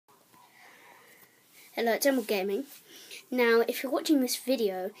Hello, it's Emerald Gaming. Now, if you're watching this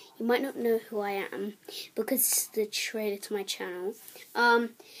video, you might not know who I am because it's the trailer to my channel. And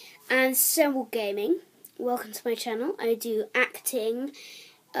it's Emerald Gaming. Welcome to my channel. I do acting,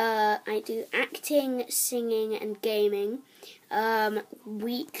 singing, and gaming.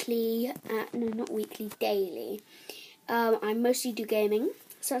 Weekly, no, not weekly, daily. I mostly do gaming.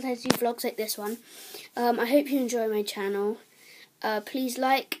 Sometimes I do vlogs like this one. I hope you enjoy my channel. Please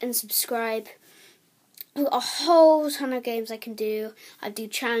like and subscribe. I've got a whole ton of games I can do. I do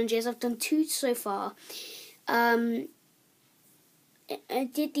challenges. I've done 2 so far. I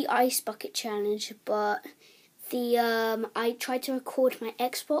did the ice bucket challenge, but I tried to record my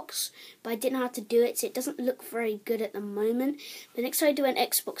Xbox, but I didn't know how to do it, so it doesn't look very good at the moment. But next time I do an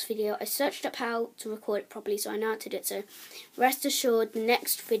Xbox video, I searched up how to record it properly, so I know how to do it. So rest assured, the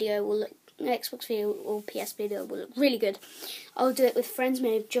next video will look. Xbox video or PS video will look really good. I'll do it with friends,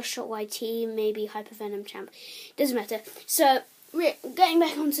 maybe Just Shot YT, maybe Hypervenom Champ. Doesn't matter. So, getting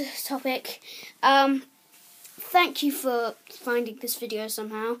back onto the topic. Thank you for finding this video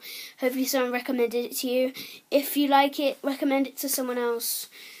somehow. Hopefully someone recommended it to you. If you like it, recommend it to someone else.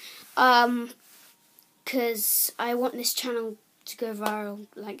 Because I want this channel to go viral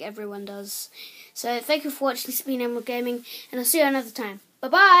like everyone does. So, thank you for watching. This has been Emerald Gaming, and I'll see you another time.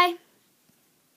 Bye-bye!